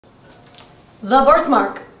The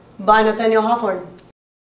Birthmark by Nathaniel Hawthorne.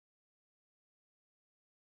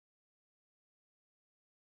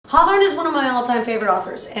 Hawthorne is one of my all-time favorite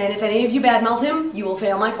authors, and if any of you badmouth him, you will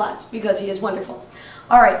fail my class because he is wonderful.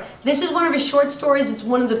 Alright, this is one of his short stories. It's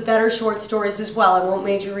one of the better short stories as well. I won't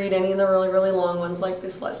make you read any of the really long ones like The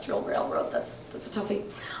Celestial Railroad. That's a toughie.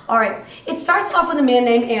 Alright, it starts off with a man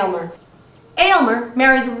named Aylmer. Aylmer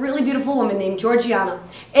marries a really beautiful woman named Georgiana.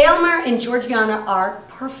 Aylmer and Georgiana are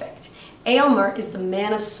perfect. Aylmer is the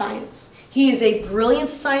man of science. He is a brilliant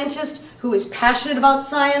scientist who is passionate about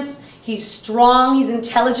science. He's strong, he's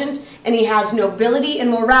intelligent, and he has nobility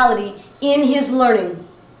and morality in his learning.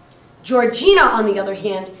 Georgina, on the other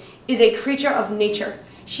hand, is a creature of nature.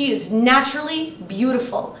 She is naturally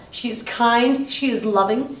beautiful. She is kind, she is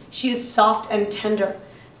loving, she is soft and tender.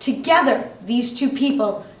 Together, these two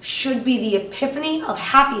people should be the epiphany of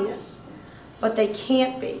happiness, but they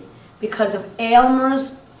can't be because of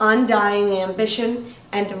Aylmer's undying ambition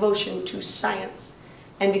and devotion to science,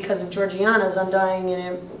 and because of Georgiana's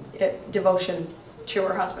undying devotion to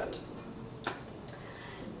her husband.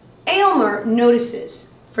 Aylmer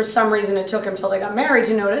notices, for some reason it took him till they got married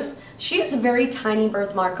to notice, she has a very tiny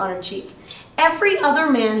birthmark on her cheek. Every other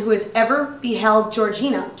man who has ever beheld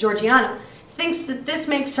Georgiana thinks that this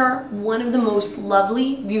makes her one of the most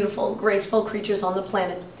lovely, beautiful, graceful creatures on the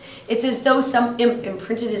planet. It's as though some imp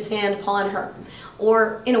imprinted his hand upon her.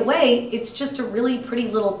 Or, in a way, it's just a really pretty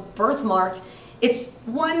little birthmark. It's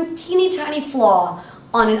one teeny tiny flaw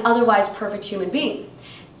on an otherwise perfect human being.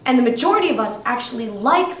 And the majority of us actually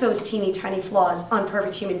like those teeny tiny flaws on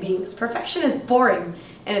perfect human beings. Perfection is boring,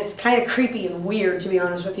 and it's kind of creepy and weird, to be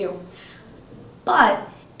honest with you. But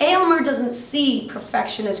Aylmer doesn't see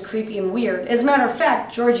perfection as creepy and weird. As a matter of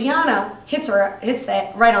fact, Georgiana hits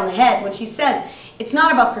that right on the head when she says, it's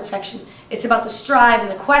not about perfection. It's about the strive and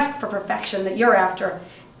the quest for perfection that you're after,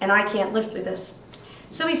 and I can't live through this.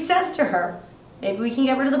 So he says to her, maybe we can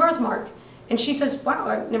get rid of the birthmark. And she says, wow,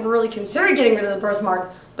 I've never really considered getting rid of the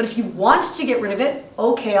birthmark, but if you want to get rid of it,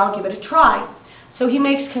 okay, I'll give it a try. So he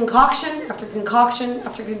makes concoction after concoction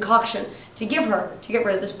after concoction to give her to get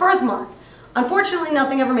rid of this birthmark. Unfortunately,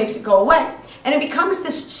 nothing ever makes it go away. And it becomes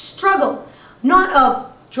this struggle, not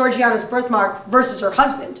of Georgiana's birthmark versus her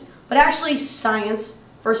husband, but actually science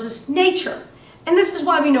versus nature. And this is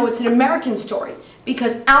why we know it's an American story,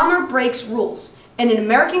 because Aylmer breaks rules. And in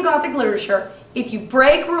American Gothic literature, if you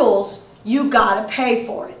break rules, you gotta pay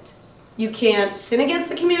for it. You can't sin against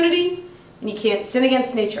the community, and you can't sin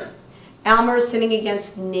against nature. Aylmer is sinning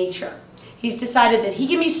against nature. He's decided that he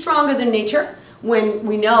can be stronger than nature, when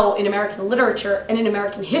we know in American literature and in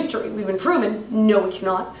American history, we've been proven, no we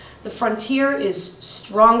cannot. The frontier is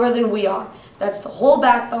stronger than we are. That's the whole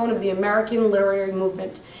backbone of the American literary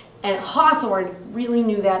movement. And Hawthorne really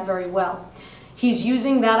knew that very well. He's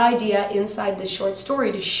using that idea inside this short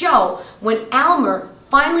story to show when Aylmer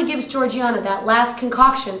finally gives Georgiana that last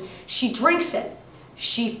concoction, she drinks it.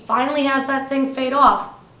 She finally has that thing fade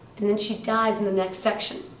off, and then she dies in the next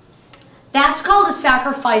section. That's called a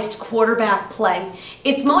sacrificed quarterback play.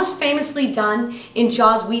 It's most famously done in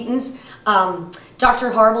Joss Whedon's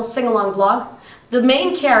Dr. Horrible's sing-along blog. The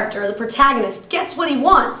main character, the protagonist, gets what he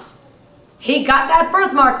wants. He got that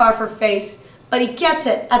birthmark off her face, but he gets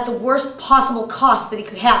it at the worst possible cost that he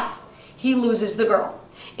could have. He loses the girl.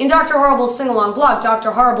 In Dr. Horrible's sing-along blog,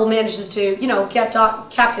 Dr. Horrible manages to, get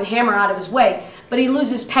Captain Hammer out of his way, but he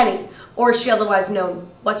loses Penny, or she otherwise known,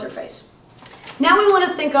 what's-her-face. Now we want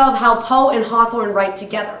to think of how Poe and Hawthorne write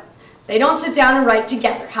together. They don't sit down and write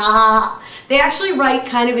together, ha ha ha. They actually write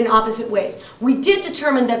kind of in opposite ways. We did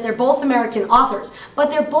determine that they're both American authors, but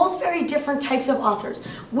they're both very different types of authors.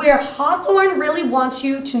 Where Hawthorne really wants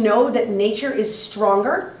you to know that nature is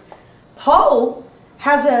stronger, Poe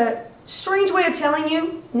has a strange way of telling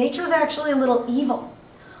you nature is actually a little evil.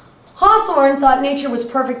 Hawthorne thought nature was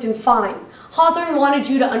perfect and fine. Hawthorne wanted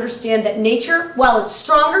you to understand that nature, while it's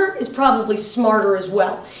stronger, is probably smarter as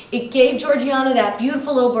well. It gave Georgiana that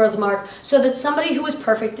beautiful little birthmark so that somebody who was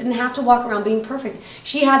perfect didn't have to walk around being perfect.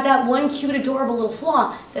 She had that one cute, adorable little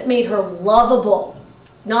flaw that made her lovable.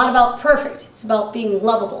 Not about perfect, it's about being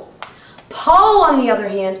lovable. Poe, on the other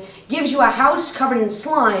hand, gives you a house covered in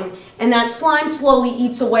slime, and that slime slowly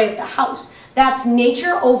eats away at the house. That's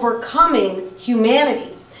nature overcoming humanity.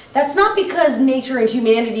 That's not because nature and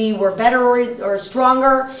humanity were better or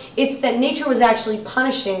stronger. It's that nature was actually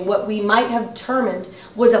punishing what we might have determined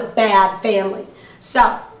was a bad family.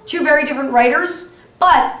 So, two very different writers,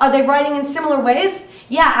 but are they writing in similar ways?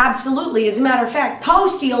 Yeah, absolutely. As a matter of fact, Poe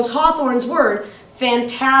steals Hawthorne's word,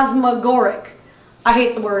 phantasmagoric. I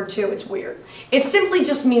hate the word too, it's weird. It simply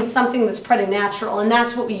just means something that's preternatural, and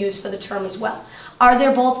that's what we use for the term as well. Are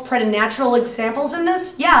there both preternatural examples in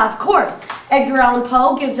this? Yeah, of course. Edgar Allan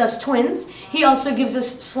Poe gives us twins. He also gives us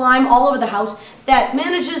slime all over the house that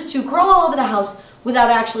manages to grow all over the house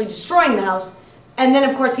without actually destroying the house. And then,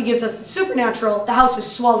 of course, he gives us the supernatural. The house is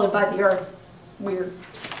swallowed by the earth. Weird.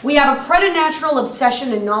 We have a preternatural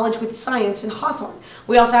obsession and knowledge with science in Hawthorne.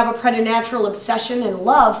 We also have a preternatural obsession and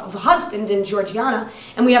love of a husband in Georgiana.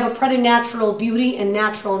 And we have a preternatural beauty and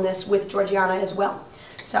naturalness with Georgiana as well.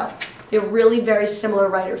 So they're really very similar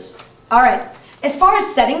writers. All right. As far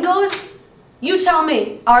as setting goes, you tell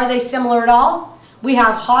me, are they similar at all? We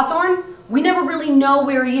have Hawthorne. We never really know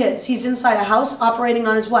where he is. He's inside a house operating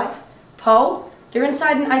on his wife. Poe, they're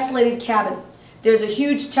inside an isolated cabin. There's a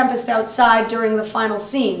huge tempest outside during the final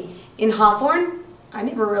scene. In Hawthorne, I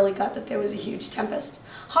never really got that there was a huge tempest.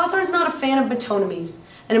 Hawthorne's not a fan of metonymies.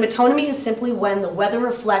 And a metonymy is simply when the weather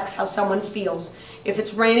reflects how someone feels. If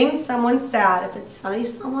it's raining, someone's sad. If it's sunny,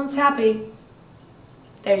 someone's happy.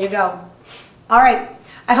 There you go. All right.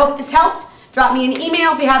 I hope this helped. Drop me an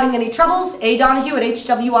email if you're having any troubles.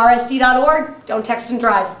 adonahue@hwrsd.org. Don't text and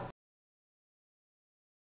drive.